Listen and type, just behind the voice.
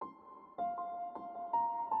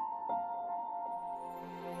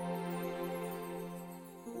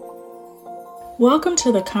Welcome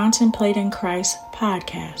to the Contemplating Christ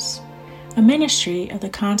podcast, a ministry of the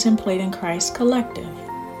Contemplating Christ Collective,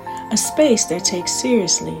 a space that takes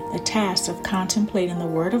seriously the task of contemplating the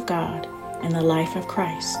Word of God and the life of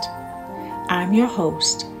Christ. I'm your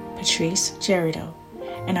host, Patrice Jerido,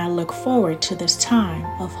 and I look forward to this time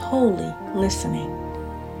of holy listening.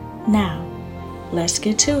 Now, let's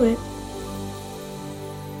get to it.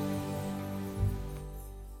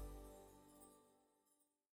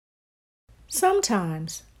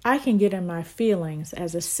 Sometimes I can get in my feelings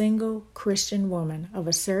as a single Christian woman of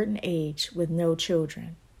a certain age with no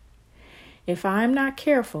children. If I'm not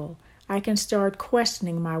careful, I can start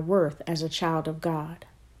questioning my worth as a child of God.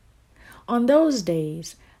 On those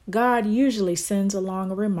days, God usually sends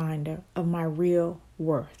along a reminder of my real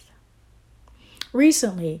worth.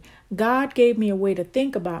 Recently, God gave me a way to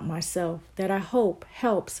think about myself that I hope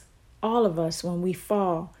helps all of us when we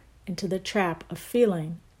fall into the trap of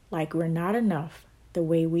feeling like we're not enough the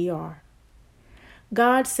way we are.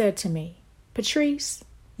 God said to me, "Patrice,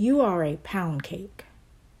 you are a pound cake."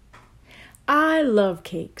 I love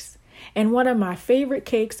cakes, and one of my favorite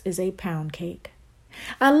cakes is a pound cake.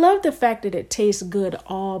 I love the fact that it tastes good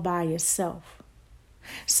all by itself.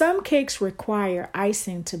 Some cakes require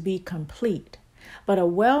icing to be complete, but a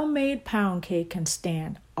well-made pound cake can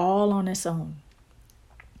stand all on its own.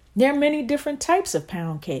 There are many different types of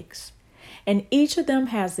pound cakes, and each of them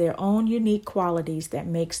has their own unique qualities that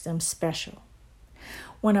makes them special.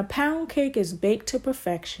 When a pound cake is baked to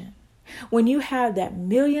perfection, when you have that $1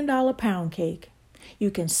 million pound cake, you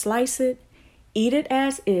can slice it, eat it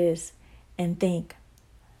as is, and think,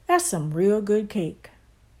 that's some real good cake.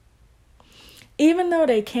 Even though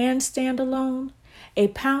they can stand alone, a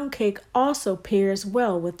pound cake also pairs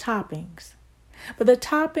well with toppings. But the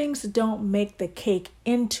toppings don't make the cake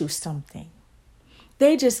into something.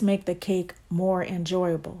 They just make the cake more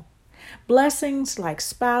enjoyable. Blessings like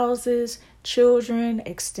spouses, children,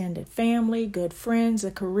 extended family, good friends, a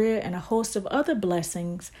career, and a host of other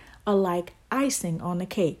blessings are like icing on the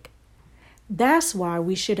cake. That's why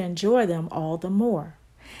we should enjoy them all the more.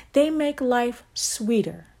 They make life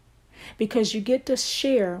sweeter because you get to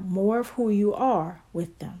share more of who you are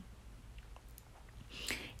with them.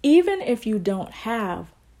 Even if you don't have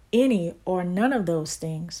any or none of those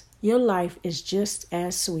things, your life is just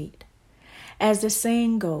as sweet. As the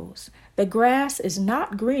saying goes, the grass is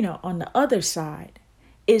not greener on the other side.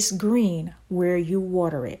 It's green where you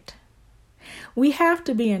water it. We have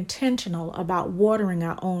to be intentional about watering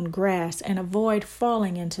our own grass and avoid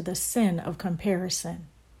falling into the sin of comparison.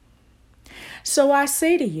 So I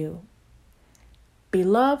say to you,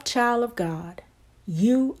 beloved child of God,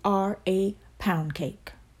 you are a pound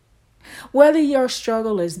cake. Whether your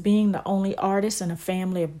struggle is being the only artist in a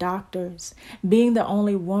family of doctors, being the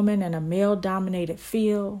only woman in a male-dominated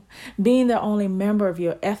field, being the only member of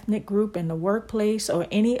your ethnic group in the workplace, or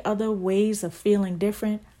any other ways of feeling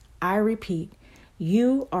different, I repeat,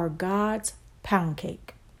 you are God's pound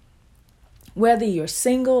cake. Whether you're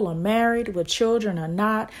single or married, with children or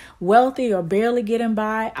not, wealthy or barely getting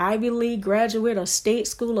by, Ivy League graduate or state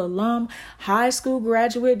school alum, high school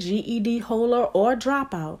graduate, GED holder, or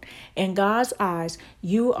dropout, in God's eyes,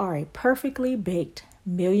 you are a perfectly baked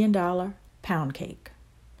 $1 million pound cake.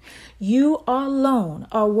 You alone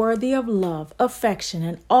are worthy of love, affection,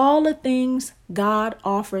 and all the things God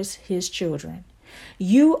offers his children.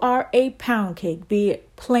 You are a pound cake, be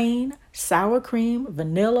it plain, sour cream,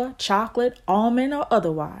 vanilla, chocolate, almond, or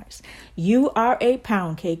otherwise. You are a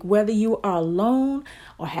pound cake, whether you are alone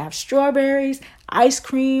or have strawberries, ice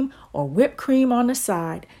cream, or whipped cream on the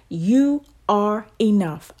side. You are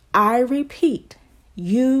enough. I repeat,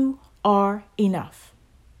 you are enough.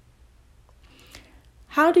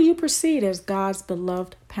 How do you proceed as God's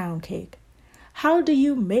beloved pound cake? How do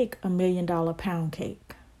you make $1 million pound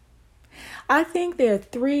cake? I think there are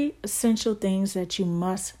 3 essential things that you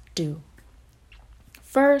must do.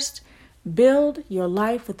 First, build your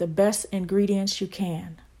life with the best ingredients you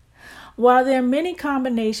can. While there are many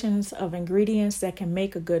combinations of ingredients that can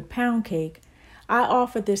make a good pound cake, I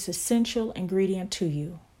offer this essential ingredient to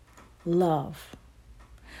you: love.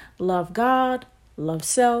 Love God, love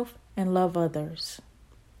self, and love others.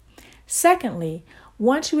 Secondly,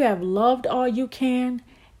 once you have loved all you can,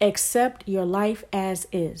 accept your life as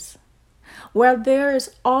is. While there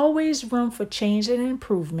is always room for change and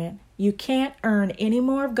improvement, you can't earn any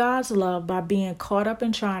more of God's love by being caught up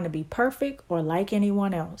in trying to be perfect or like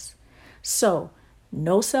anyone else. So,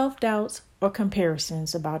 no self-doubts or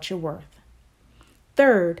comparisons about your worth.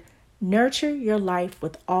 Third, nurture your life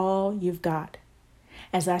with all you've got.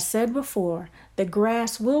 As I said before, the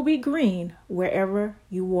grass will be green wherever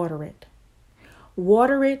you water it.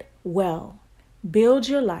 Water it well. Build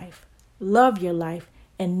your life, love your life,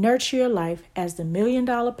 and nurture your life as the $1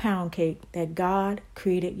 million pound cake that God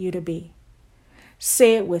created you to be.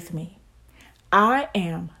 Say it with me. I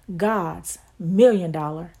am God's $1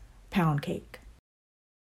 million pound cake.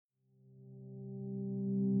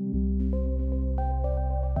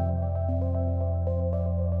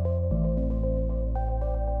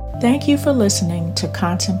 Thank you for listening to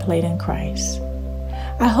Contemplating Christ.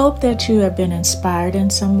 I hope that you have been inspired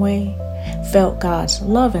in some way, felt God's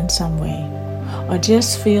love in some way, or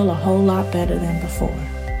just feel a whole lot better than before.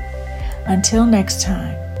 Until next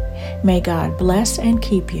time, may God bless and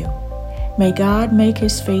keep you. May God make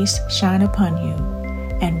his face shine upon you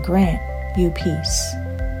and grant you peace.